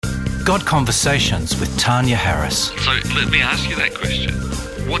God Conversations with Tanya Harris. So let me ask you that question.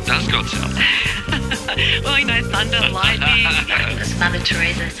 What does God sound like? Well, thunder, lightning. Mother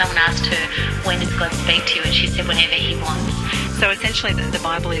Teresa, someone asked her, when does God speak to you? And she said, whenever he wants. So essentially the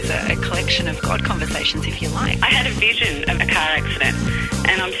Bible is a collection of God conversations, if you like. I had a vision of a car accident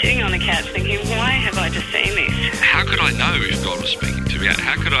and I'm sitting on the couch thinking, why have I just seen this? How could I know if God was speaking to me?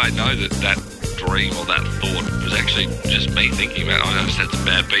 How could I know that dream or that thought was actually just me thinking about, I just had some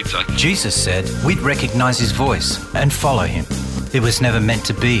bad pizza? Jesus said we'd recognise his voice and follow him. It was never meant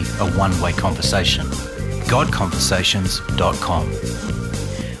to be a one-way conversation. GodConversations.com.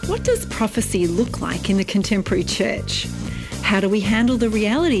 What does prophecy look like in the contemporary church? How do we handle the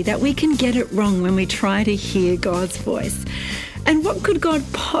reality that we can get it wrong when we try to hear God's voice? And what could God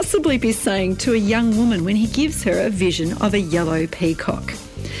possibly be saying to a young woman when he gives her a vision of a yellow peacock?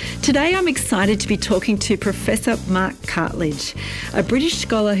 Today I'm excited to be talking to Professor Mark Cartledge, a British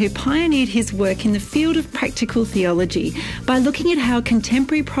scholar who pioneered his work in the field of practical theology by looking at how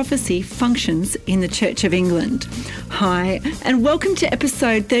contemporary prophecy functions in the Church of England. Hi, and welcome to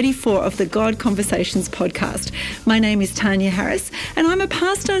episode 34 of the God Conversations podcast. My name is Tanya Harris, and I'm a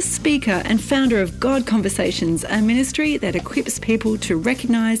pastor, speaker, and founder of God Conversations, a ministry that equips people to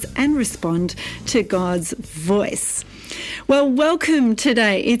recognise and respond to God's voice. Well, welcome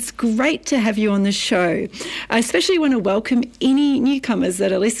today. It's great to have you on the show. I especially want to welcome any newcomers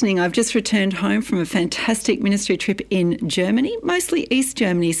that are listening. I've just returned home from a fantastic ministry trip in Germany, mostly East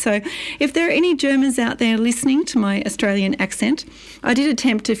Germany. So if there are any Germans out there listening to my Australian accent, I did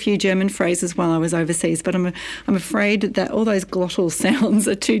attempt a few German phrases while I was overseas, but I'm afraid that all those glottal sounds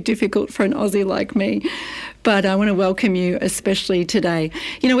are too difficult for an Aussie like me. But I want to welcome you especially today.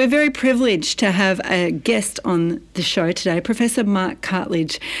 We're very privileged to have a guest on the show today, Professor Mark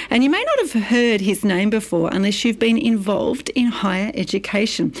Cartledge. And you may not have heard his name before unless you've been involved in higher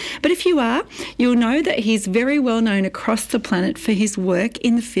education. But if you are, you'll know that he's very well known across the planet for his work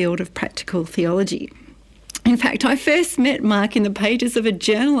in the field of practical theology. In fact, I first met Mark in the pages of a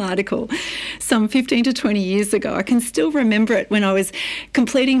journal article some 15 to 20 years ago. I can still remember it when I was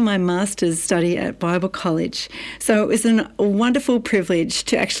completing my master's study at Bible College. So it was a wonderful privilege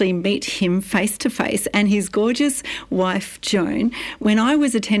to actually meet him face to face and his gorgeous wife, Joan, when I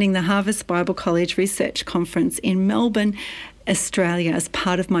was attending the Harvest Bible College Research Conference in Melbourne, Australia, as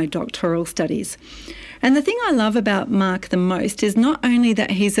part of my doctoral studies. And the thing I love about Mark the most is not only that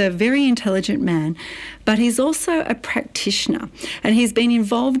he's a very intelligent man, but he's also a practitioner. And he's been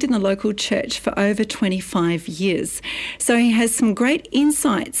involved in the local church for over 25 years. So he has some great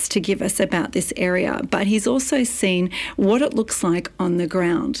insights to give us about this area, but he's also seen what it looks like on the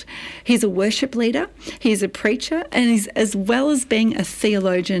ground. He's a worship leader, he's a preacher, and he's, as well as being a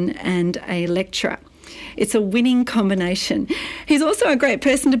theologian and a lecturer. It's a winning combination. He's also a great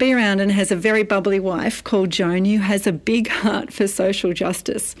person to be around and has a very bubbly wife called Joan who has a big heart for social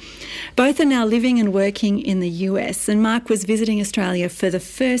justice. Both are now living and working in the US, and Mark was visiting Australia for the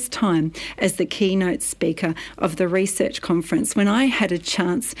first time as the keynote speaker of the research conference when I had a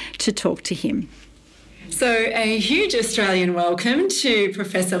chance to talk to him. So a huge Australian welcome to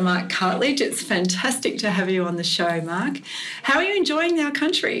Professor Mark Cartledge. It's fantastic to have you on the show, Mark. How are you enjoying our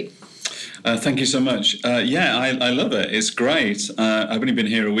country? Thank you so much. I love it. It's great. I've only been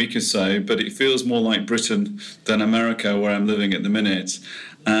here a week or so, but it feels more like Britain than America, where I'm living at the minute.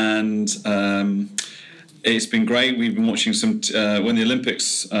 And it's been great. We've been watching some, when the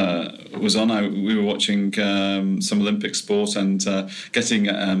Olympics was on, we were watching some Olympic sport and getting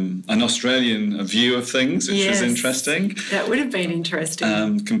an Australian view of things, which was interesting. That would have been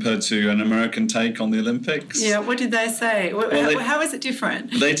interesting. Compared to an American take on the Olympics. Yeah, what did they say? How is it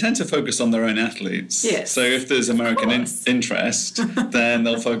different? They tend to focus on their own athletes. Yes. So if there's American interest, then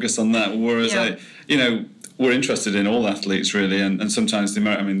they'll focus on that. Whereas, we're interested in all athletes, really, and sometimes the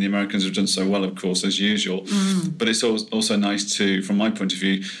Americans have done so well, of course, as usual. But it's also nice to, from my point of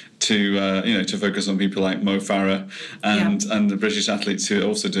view, to focus on people like Mo Farah and the British athletes who are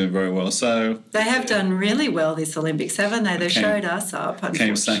also doing very well. So they have done really well this Olympics, haven't they? They showed us up.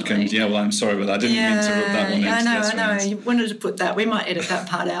 Came second. Yeah, well, I'm sorry, but I didn't mean to rub that one in. I know. You wanted to put that. We might edit that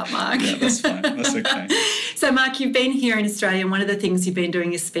part out, Mark. Yeah, that's fine. That's okay. So, Mark, you've been here in Australia, and one of the things you've been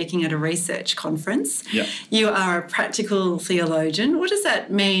doing is speaking at a research conference. Yeah. You are a practical theologian. What does that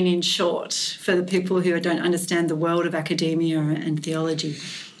mean in short for the people who don't understand the world of academia and theology?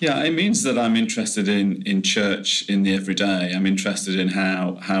 Yeah, it means that I'm interested in church in the everyday. I'm interested in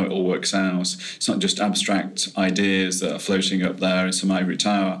how it all works out. It's not just abstract ideas that are floating up there in some ivory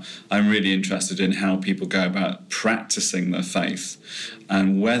tower. I'm really interested in how people go about practicing their faith.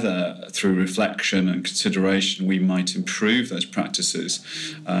 and whether through reflection and consideration we might improve those practices,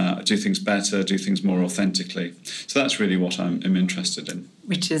 do things better, do things more authentically. So that's really what I'm interested in.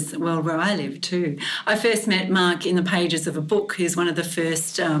 Which is, well, where I live too. I first met Mark in the pages of a book. He was one of the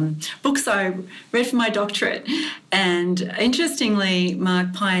first books I read for my doctorate. And interestingly,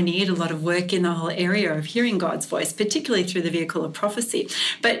 Mark pioneered a lot of work in the whole area of hearing God's voice, particularly through the vehicle of prophecy.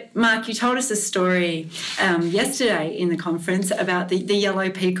 But Mark, you told us a story yesterday in the conference about the yellow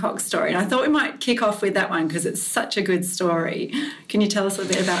peacock story. And I thought we might kick off with that one because it's such a good story. Can you tell us a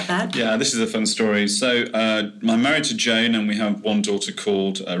bit about that? Yeah, this is a fun story. So I'm married to Joan, and we have one daughter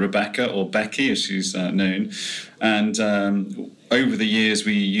called Rebecca, or Becky as she's known. And over the years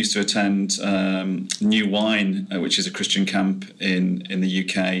we used to attend New Wine, which is a Christian camp in the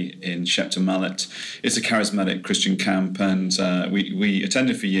UK in Shepton Mallet. It's a charismatic Christian camp, and we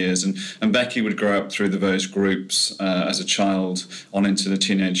attended for years, and Becky would grow up through the various groups as a child on into the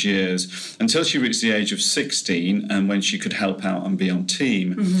teenage years until she reached the age of 16, and when she could help out and be on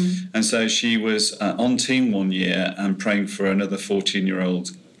team. Mm-hmm. And so she was on team one year and praying for another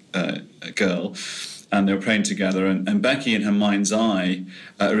 14-year-old girl, and they were praying together, and Becky in her mind's eye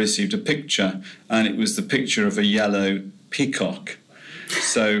received a picture, and it was the picture of a yellow peacock.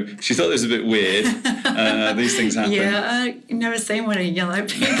 So she thought it was a bit weird. These things happen. Yeah, I've never seen one of yellow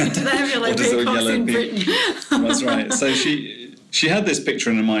peacock. Do they have yellow peacocks in Britain? That's right. So she had this picture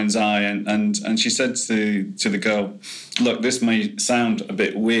in her mind's eye, and she said to the girl, "Look, this may sound a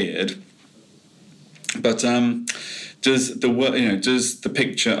bit weird, but does the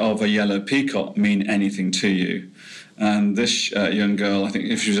picture of a yellow peacock mean anything to you?" And this young girl, I think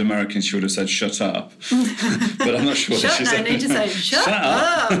if she was American, she would have said, "Shut up." But I'm not sure what she said. I need to say, shut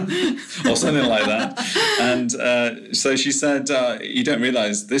up. Or something like that. And so she said, "You don't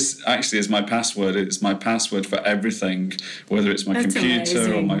realise this actually is my password. It's my password for everything, whether it's my computer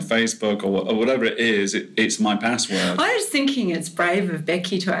amazing. Or my Facebook or whatever it is, it's my password." I was thinking it's brave of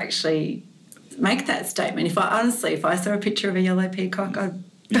Becky to actually make that statement. If I saw a picture of a yellow peacock, I'd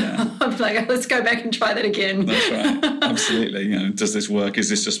be like, let's go back and try that again. That's right. Absolutely. Does this work? Is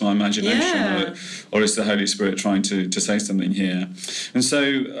this just my imagination, or is the Holy Spirit trying to say something here? And so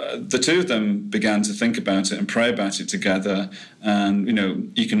the two of them began to think about it and pray about it together. And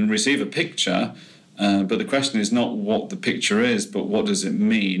you can receive a picture, but the question is not what the picture is, but what does it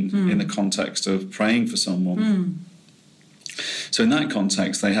mean in the context of praying for someone. So in that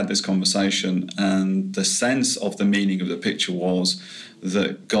context, they had this conversation, and the sense of the meaning of the picture was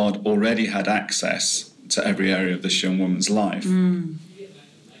that God already had access to every area of this young woman's life.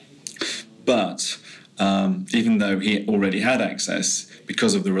 But even though he already had access,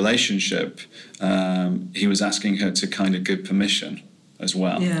 because of the relationship, he was asking her to kind of give permission as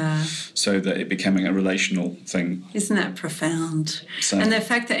well, so that it became a relational thing. Isn't that profound? So, and the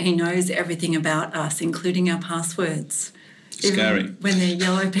fact that he knows everything about us, including our passwords. Scary. When they're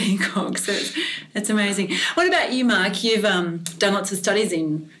yellow peacocks. It's amazing. What about you, Mark? You've done lots of studies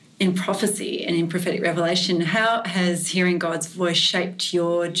in prophecy and in prophetic revelation. How has hearing God's voice shaped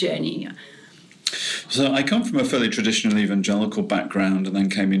your journey? So I come from a fairly traditional evangelical background, and then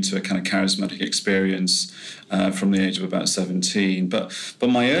came into a kind of charismatic experience from the age of about 17. But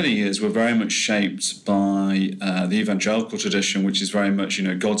my early years were very much shaped by the evangelical tradition, which is very much,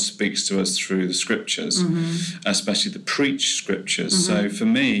 God speaks to us through the scriptures, especially the preached scriptures. So for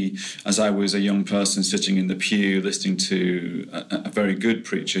me, as I was a young person sitting in the pew listening to a very good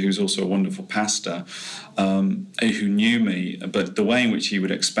preacher who's also a wonderful pastor, who knew me, but the way in which he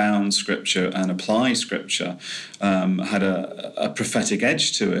would expound scripture and apply scripture had a prophetic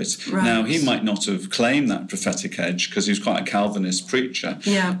edge to it. Right. Now, he might not have claimed that prophetic edge because he was quite a Calvinist preacher.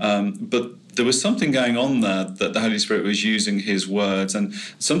 But there was something going on there that the Holy Spirit was using his words. And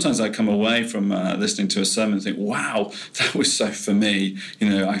sometimes I come away from listening to a sermon and think, wow, that was so for me.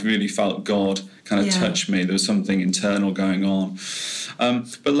 I really felt God kind of touch me. There was something internal going on.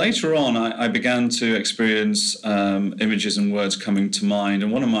 But later on, I began to experience images and words coming to mind.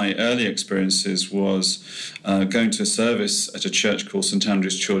 And one of my early experiences was going to a service at a church called St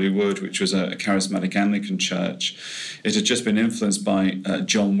Andrew's Chorley Wood, which was a charismatic Anglican church. It had just been influenced by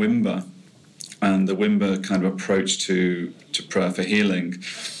John Wimber and the Wimber kind of approach to prayer for healing.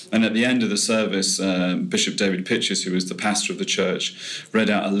 And at the end of the service, Bishop David Pitchers, who was the pastor of the church, read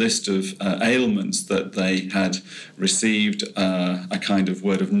out a list of ailments that they had received, a kind of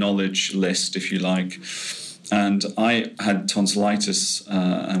word of knowledge list, if you like. And I had tonsillitis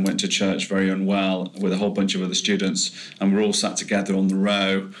and went to church very unwell with a whole bunch of other students, and we're all sat together on the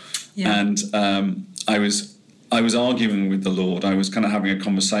row. And I was arguing with the Lord. I was kind of having a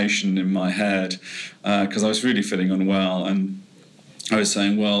conversation in my head because I was really feeling unwell. And I was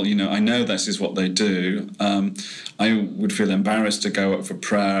saying, well, I know this is what they do. I would feel embarrassed to go up for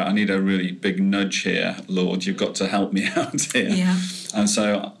prayer. I need a really big nudge here, Lord. You've got to help me out here. Yeah. And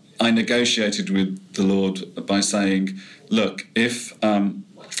so I negotiated with the Lord by saying, look, if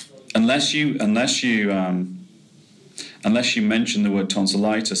unless you mention the word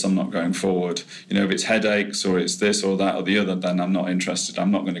tonsillitis, I'm not going forward. If it's headaches or it's this or that or the other, then I'm not interested. I'm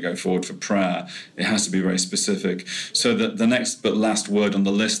not going to go forward for prayer. It has to be very specific. So the next but last word on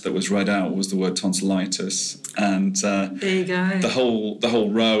the list that was read out was the word tonsillitis. And there you go. The whole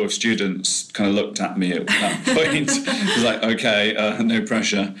row of students kind of looked at me at that point. It was like, okay, no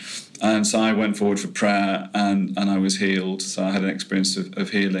pressure. And so I went forward for prayer and I was healed. So I had an experience of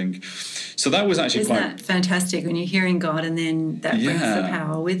healing. So that was actually Isn't that fantastic when you're hearing God and then that brings the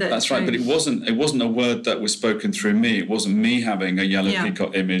power with it? That's right, but it wasn't a word that was spoken through me. It wasn't me having a yellow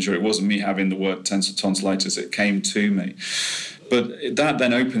peacock image, or it wasn't me having the word tonsillitis. It came to me. But that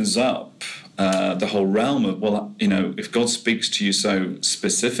then opens up the whole realm of, well, if God speaks to you so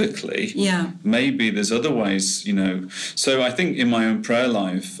specifically, maybe there's other ways, So I think in my own prayer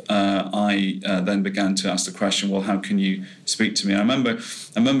life, I then began to ask the question, well, how can you speak to me? I remember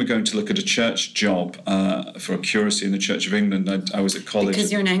going to look at a church job for a curacy in the Church of England. I was at college.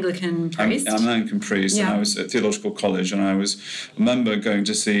 Because you're an Anglican priest? I'm an Anglican priest, and I was at theological college, and I remember going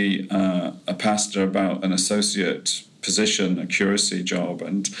to see a pastor about an associate position, a curacy job,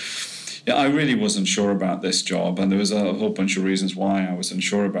 and I really wasn't sure about this job, and there was a whole bunch of reasons why I was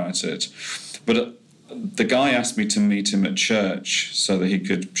unsure about it. But the guy asked me to meet him at church so that he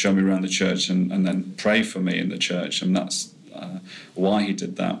could show me around the church and then pray for me in the church, and that's why he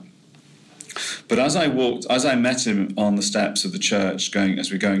did that. But as I met him on the steps of the church,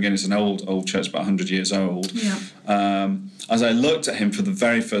 as we're going in, it's an old church, about 100 years old. Yeah. As I looked at him for the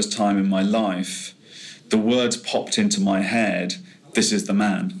very first time in my life, the words popped into my head, "This is the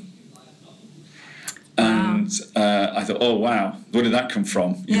man." And I thought, oh, wow, where did that come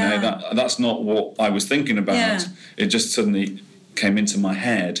from? That's not what I was thinking about. Yeah. It just suddenly came into my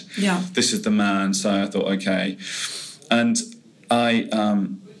head. Yeah. This is the man. So I thought, okay. And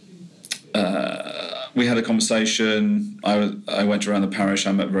we had a conversation. I went around the parish.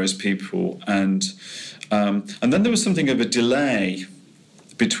 I met various people. And then there was something of a delay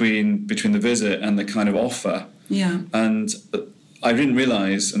between the visit and the kind of offer. Yeah. And I didn't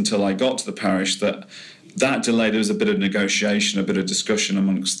realise until I got to the parish that delay, there was a bit of negotiation, a bit of discussion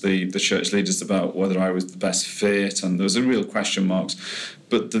amongst the church leaders about whether I was the best fit, and there was a real question marks.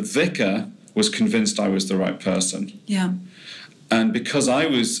 But the vicar was convinced I was the right person. Yeah. And because I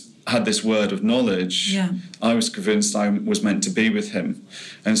had this word of knowledge, I was convinced I was meant to be with him.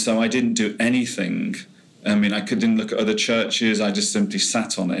 And so I didn't do anything. I mean, I didn't look at other churches. I just simply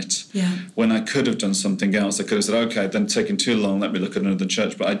sat on it. Yeah. When I could have done something else, I could have said, okay, then taking too long, let me look at another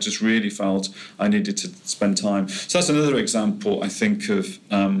church. But I just really felt I needed to spend time. So that's another example, I think, of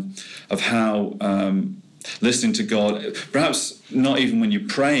how listening to God, perhaps not even when you're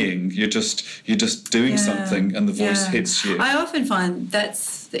praying, you're just doing something and the voice hits you. I often find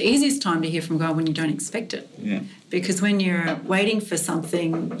that's the easiest time to hear from God when you don't expect it. Yeah. Because when you're waiting for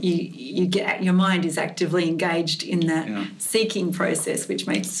something, you get, your mind is actively engaged in that seeking process, which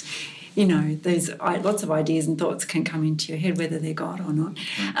makes, these lots of ideas and thoughts can come into your head, whether they're God or not.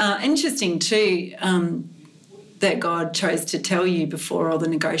 Interesting too, that God chose to tell you before all the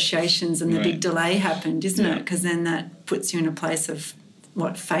negotiations and the big delay happened, isn't it? Because then that puts you in a place of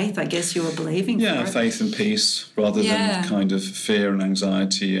faith, I guess you were believing for. Yeah, faith and peace rather than kind of fear and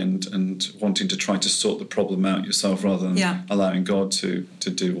anxiety and wanting to try to sort the problem out yourself rather than allowing God to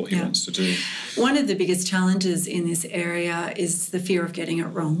do what he wants to do. One of the biggest challenges in this area is the fear of getting it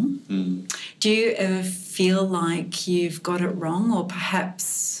wrong. Do you ever feel like you've got it wrong, or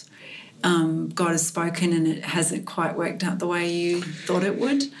perhaps God has spoken and it hasn't quite worked out the way you thought it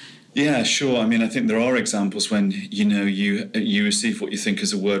would? Yeah, sure. I mean, I think there are examples when you receive what you think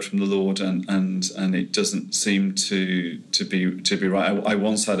is a word from the Lord, and it doesn't seem to be right. I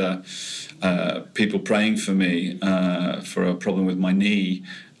once had people praying for me for a problem with my knee,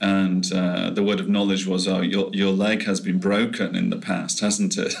 and the word of knowledge was, your leg has been broken in the past,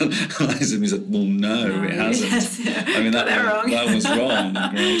 hasn't it? And I said, well, no, it hasn't. Yes. I mean, that was wrong.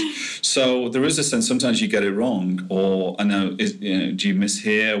 Right? So there is a sense sometimes you get it wrong, or do you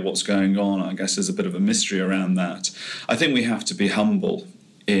mishear what's going on? I guess there's a bit of a mystery around that. I think we have to be humble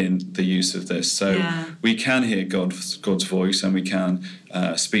in the use of this. So we can hear God's voice, and we can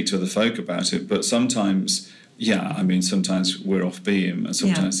speak to other folk about it, but sometimes yeah, I mean, sometimes we're off beam, and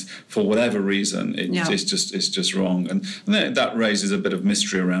sometimes for whatever reason it's just wrong, and that raises a bit of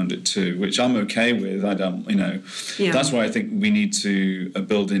mystery around it too, which I'm okay with. I don't, that's why I think we need to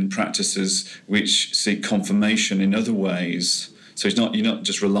build in practices which seek confirmation in other ways. So you're not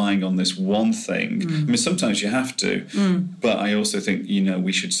just relying on this one thing. I mean, sometimes you have to, but I also think,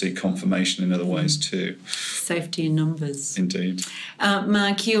 we should seek confirmation in other ways too. Safety in numbers. Indeed.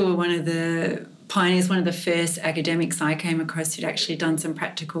 Mark, you were one of the pioneers, one of the first academics I came across who'd actually done some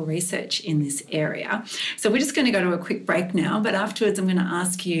practical research in this area. So we're just going to go to a quick break now, but afterwards I'm going to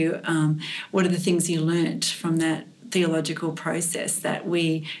ask you what are the things you learnt from that theological process that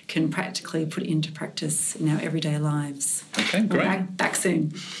we can practically put into practice in our everyday lives. Okay, great. We'll back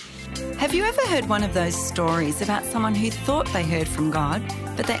soon. Have you ever heard one of those stories about someone who thought they heard from God,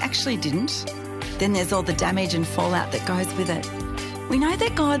 but they actually didn't? Then there's all the damage and fallout that goes with it. We know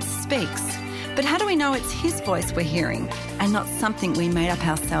that God speaks, but how do we know it's His voice we're hearing and not something we made up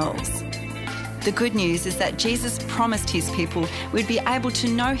ourselves? The good news is that Jesus promised His people we'd be able to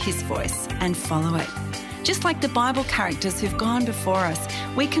know His voice and follow it. Just like the Bible characters who've gone before us,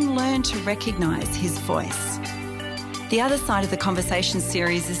 we can learn to recognise His voice. The Other Side of the Conversation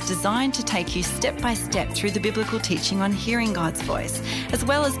series is designed to take you step by step through the biblical teaching on hearing God's voice, as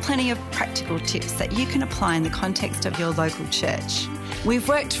well as plenty of practical tips that you can apply in the context of your local church. We've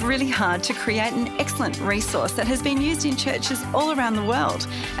worked really hard to create an excellent resource that has been used in churches all around the world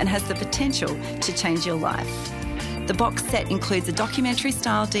and has the potential to change your life. The box set includes a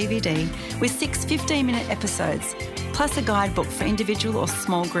documentary-style DVD with 6 15-minute episodes, plus a guidebook for individual or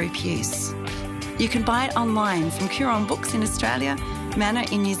small group use. You can buy it online from Curon Books in Australia, Manna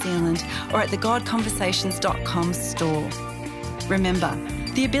in New Zealand, or at the godconversations.com store. Remember,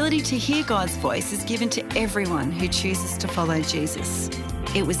 the ability to hear God's voice is given to everyone who chooses to follow Jesus.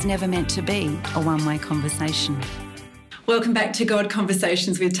 It was never meant to be a one-way conversation. Welcome back to God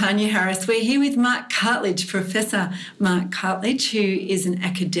Conversations with Tanya Harris. We're here with Mark Cartledge, Professor Mark Cartledge, who is an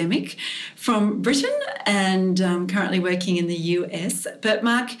academic from Britain and currently working in the US. But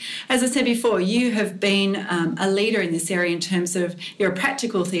Mark, as I said before, you have been a leader in this area in terms of you're a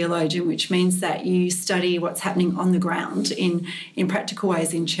practical theologian, which means that you study what's happening on the ground in practical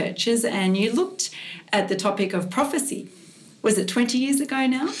ways in churches, and you looked at the topic of prophecy. Was it 20 years ago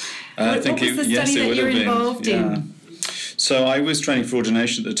now? What was the study that you were involved in? So I was training for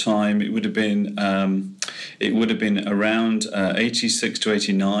ordination at the time. It would have been around 86 to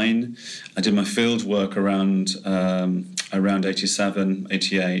 89. I did my field work around 87,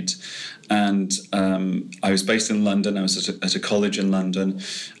 88. And I was based in London. I was at a college in London.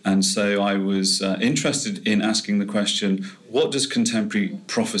 And so I was interested in asking the question, what does contemporary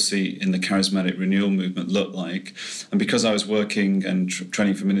prophecy in the charismatic renewal movement look like? And because I was working and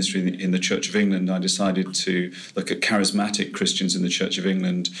training for ministry in the Church of England, I decided to look at charismatic Christians in the Church of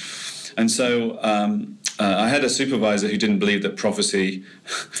England. And so I had a supervisor who didn't believe that prophecy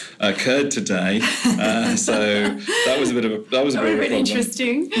occurred today. So that was a bit of a problem.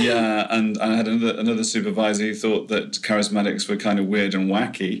 Interesting. Yeah, and I had another supervisor who thought that charismatics were kind of weird and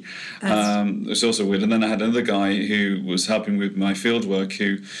wacky. It was also weird. And then I had another guy who was helping with my field work,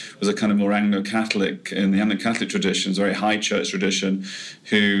 who was a kind of more Anglo-Catholic in the Anglo-Catholic traditions, very high church tradition,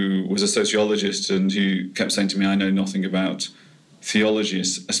 who was a sociologist and who kept saying to me, I know nothing about theology,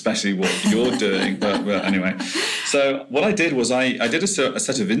 especially what you're doing. But anyway, so what I did was I did a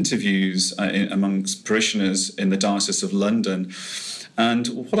set of interviews amongst parishioners in the Diocese of London.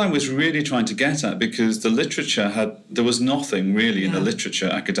 And what I was really trying to get at, because the literature there was nothing really in the literature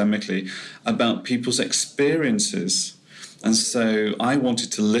academically about people's experiences. And so I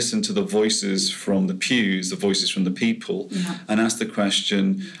wanted to listen to the voices from the pews, the voices from the people, and ask the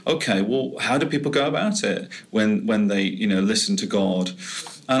question, okay, well, how do people go about it when they, listen to God?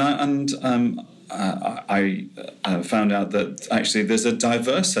 And I found out that actually there's a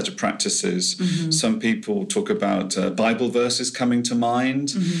diverse set of practices. Mm-hmm. Some people talk about Bible verses coming to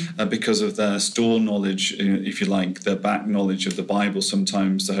mind because of their store knowledge, if you like, their back knowledge of the Bible.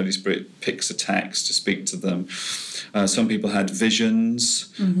 Sometimes the Holy Spirit picks a text to speak to them. Some people had visions,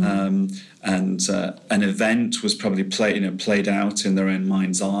 and an event was probably played out in their own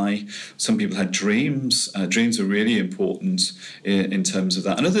mind's eye. Some people had dreams. Dreams are really important in terms of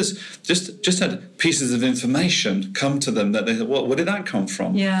that. And others just had pieces of information come to them that they thought, where did that come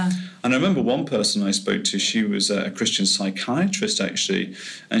from? Yeah. And I remember one person I spoke to, she was a Christian psychiatrist, actually,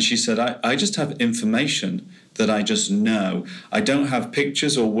 and she said, I just have information that I just know. I don't have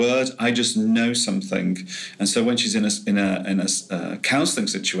pictures or words. I just know something. And so when she's in a counselling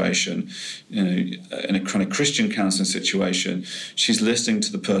situation, in a kind of Christian counselling situation, she's listening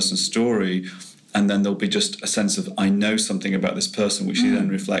to the person's story, and then there'll be just a sense of, I know something about this person, which he then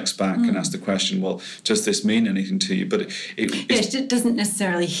reflects back and asks the question, well, does this mean anything to you? But it doesn't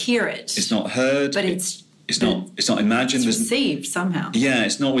necessarily hear it. It's not heard. But it's not imagined. It's received somehow. Yeah,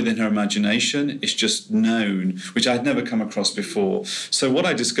 it's not within her imagination. It's just known, which I'd never come across before. So what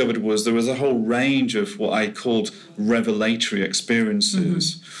I discovered was there was a whole range of what I called revelatory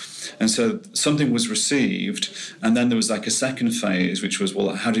experiences. And so something was received, and then there was like a second phase, which was, well,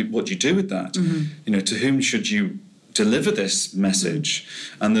 what do you do with that? You know, to whom should you deliver this message?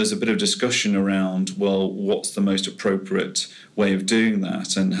 And there's a bit of discussion around, well, what's the most appropriate way of doing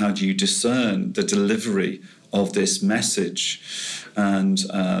that, and how do you discern the delivery of this message? And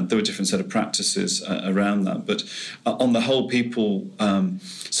there were different set of practices around that. But on the whole,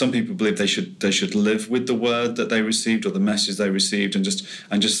 some people believe they should live with the word that they received or the message they received, and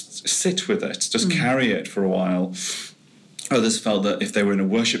just sit with it, just carry it for a while. Others felt that if they were in a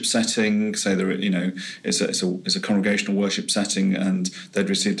worship setting, say they were, it's a congregational worship setting, and they'd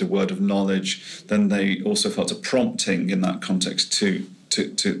received a word of knowledge, then they also felt a prompting in that context to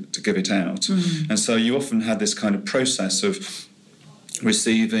give it out. And so you often had this kind of process of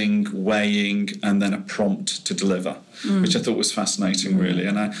receiving, weighing, and then a prompt to deliver, which I thought was fascinating, really,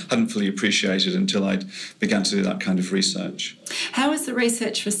 and I hadn't fully appreciated until I began to do that kind of research. How was the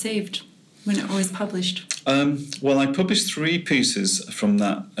research received when it was published? Well, I published 3 pieces from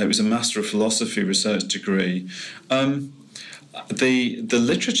that. It was a Master of Philosophy research degree. The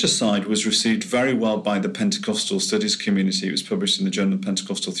literature side was received very well by the Pentecostal studies community. It was published in the Journal of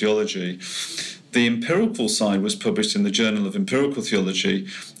Pentecostal Theology. The empirical side was published in the Journal of Empirical Theology,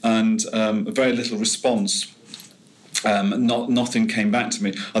 and very little response. Nothing came back to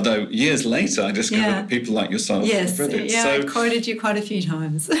me. Although years later, I discovered that people like yourself read it. Yeah, I've quoted you quite a few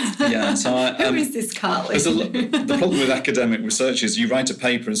times. Yeah, so who is this Carly? The problem with academic research is you write a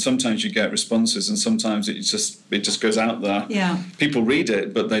paper, and sometimes you get responses, and sometimes it just goes out there. Yeah. People read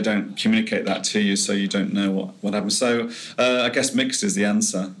it, but they don't communicate that to you, so you don't know what happens. So I guess mixed is the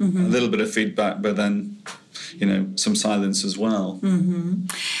answer. A little bit of feedback, but then some silence as well.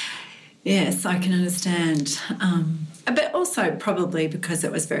 Yes, I can understand. But also probably because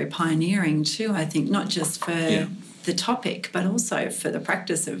it was very pioneering too, I think, not just for the topic, but also for the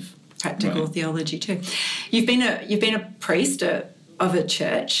practice of practical theology too. You've been a priest of a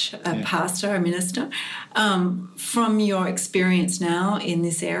church, a pastor, a minister. From your experience now in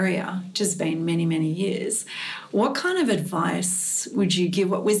this area, which has been many, many years, what kind of advice would you give,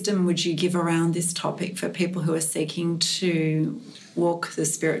 what wisdom would you give around this topic for people who are seeking to walk the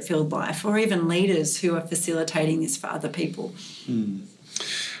Spirit-filled life, or even leaders who are facilitating this for other people?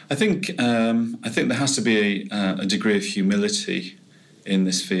 I think there has to be a degree of humility in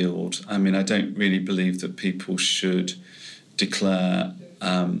this field. I mean, I don't really believe that people should declare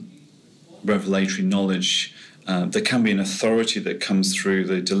revelatory knowledge. There can be an authority that comes through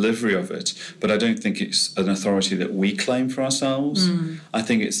the delivery of it, but I don't think it's an authority that we claim for ourselves. I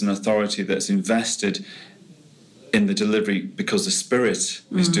think it's an authority that's invested in the delivery because the Spirit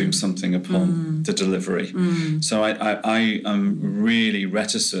is doing something upon the delivery. So I am really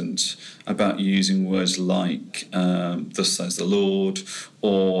reticent about using words like "thus says the Lord,"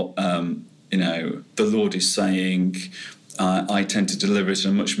 or the Lord is saying. I tend to deliver it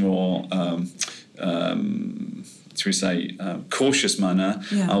in a much more cautious manner.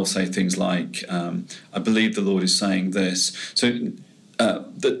 I'll say things like, I believe the Lord is saying this. So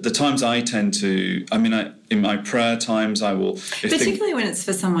the times I tend to, in my prayer times, I will... Particularly when it's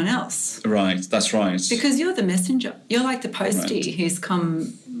for someone else. Right, that's right. Because you're the messenger. You're like the postie who's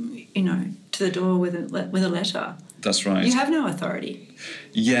come, to the door with a letter. That's right. You have no authority.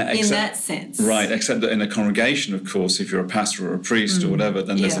 Yeah, in that sense. Right, except that in a congregation, of course, if you're a pastor or a priest or whatever,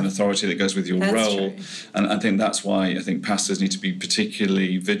 then there's an authority that goes with your role. True. And I think that's why I think pastors need to be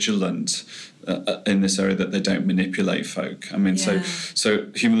particularly vigilant in this area, that they don't manipulate folk. So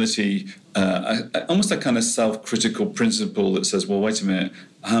humility, almost a kind of self-critical principle that says, well, wait a minute,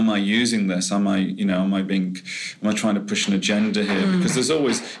 how am I using this? Am I trying to push an agenda here? Because it's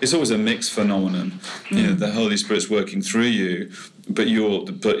always a mixed phenomenon. The Holy Spirit's working through you, but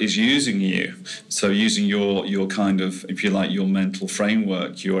is using you. So using your kind of, if you like, your mental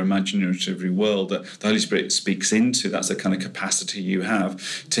framework, your imaginative world that the Holy Spirit speaks into. That's the kind of capacity you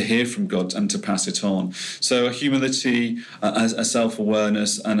have to hear from God and to pass it on. So a humility, a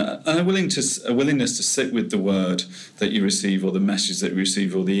self-awareness, and a willingness to sit with the word that you receive, or the message that you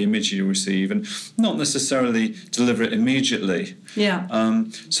receive, or the image you receive, and not necessarily deliver it immediately.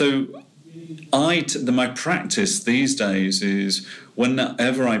 My practice these days is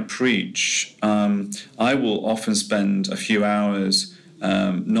whenever I preach, I will often spend a few hours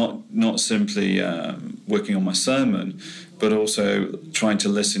not simply working on my sermon, but also trying to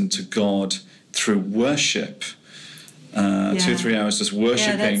listen to God through worship. 2 or 3 hours just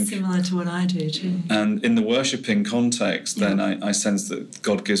worshipping. Yeah, that's similar to what I do too. And in the worshipping context, then I sense that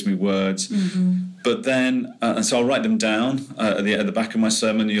God gives me words. But then, and so I'll write them down at the back of my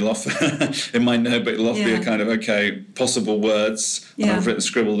sermon. You'll often, in my note, but it'll often be a kind of, possible words. Yeah. I've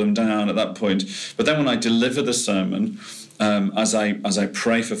scribbled them down at that point. But then when I deliver the sermon, as I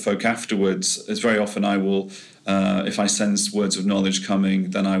pray for folk afterwards, it's very often I will, if I sense words of knowledge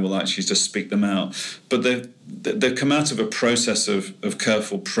coming, then I will actually just speak them out. But they come out of a process of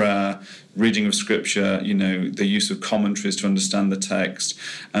careful prayer, reading of scripture, the use of commentaries to understand the text,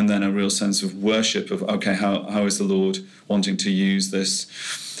 and then a real sense of worship of, okay, how is the Lord wanting to use this?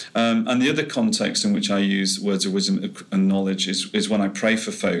 And the other context in which I use words of wisdom and knowledge is when I pray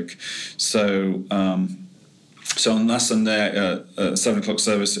for folk. So on last Sunday, 7:00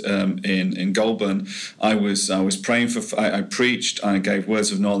 service in Goulburn, I was praying I preached, I gave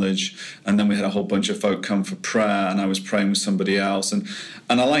words of knowledge, and then we had a whole bunch of folk come for prayer, and I was praying with somebody else, and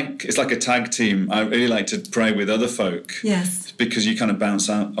it's like a tag team. I really like to pray with other folk. Yes. Because you kind of bounce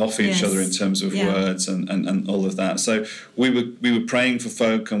off each other in terms of words and all of that. So we were praying for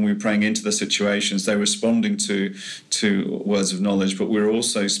folk, and we were praying into the situations. They were responding to words of knowledge, but we were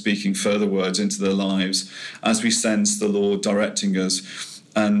also speaking further words into their lives as we sense the Lord directing us.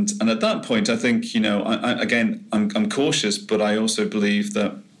 And at that point, I think, I'm cautious, but I also believe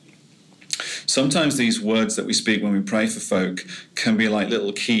that sometimes these words that we speak when we pray for folk can be like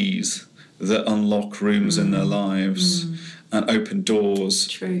little keys that unlock rooms in their lives and open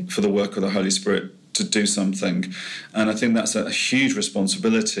doors for the work of the Holy Spirit to do something. And I think that's a huge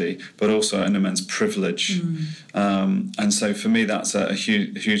responsibility, but also an immense privilege. And so for me, that's a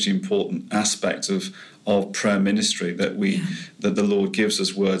hugely important aspect of prayer ministry, that that the Lord gives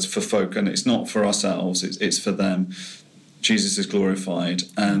us words for folk, and it's not for ourselves, it's for them. Jesus is glorified,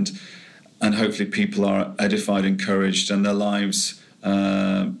 and hopefully people are edified, encouraged, and their lives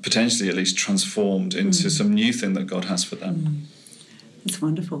potentially at least transformed into some new thing that God has for them. It's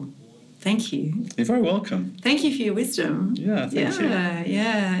wonderful. Thank you. You're very welcome. Thank you for your wisdom. Yeah, thank you.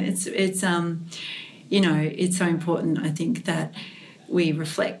 Yeah. It's it's so important, I think, that we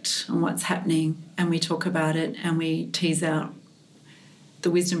reflect on what's happening and we talk about it and we tease out the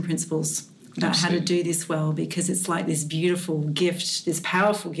wisdom principles about how to do this well, because it's like this beautiful gift, this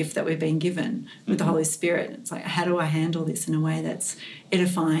powerful gift that we've been given with the Holy Spirit. It's like, how do I handle this in a way that's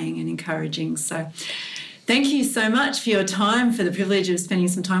edifying and encouraging? So thank you so much for your time, for the privilege of spending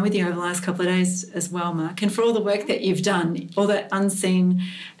some time with you over the last couple of days as well, Mark, and for all the work that you've done, all that unseen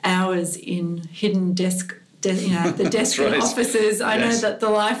hours in hidden the desk right. offices. I know that the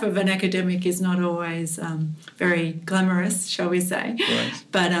life of an academic is not always very glamorous, shall we say,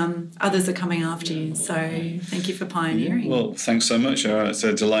 but others are coming after you, so thank you for pioneering. Well, thanks so much. It's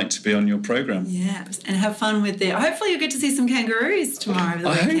a delight to be on your programme. Yeah, and have fun with hopefully you'll get to see some kangaroos tomorrow over the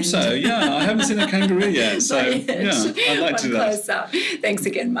weekend. Hope so, yeah. I haven't seen a kangaroo yet, so I'd like to do that. Close up. Thanks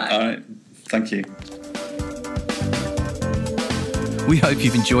again, Mark. All right, thank you. We hope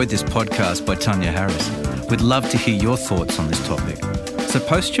you've enjoyed this podcast by Tanya Harris. We'd love to hear your thoughts on this topic. So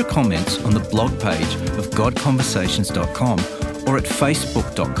post your comments on the blog page of godconversations.com or at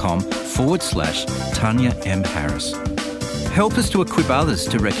facebook.com/Tanya M. Harris. Help us to equip others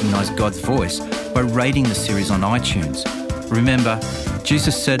to recognise God's voice by rating the series on iTunes. Remember,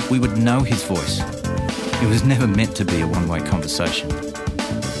 Jesus said we would know his voice. It was never meant to be a one-way conversation.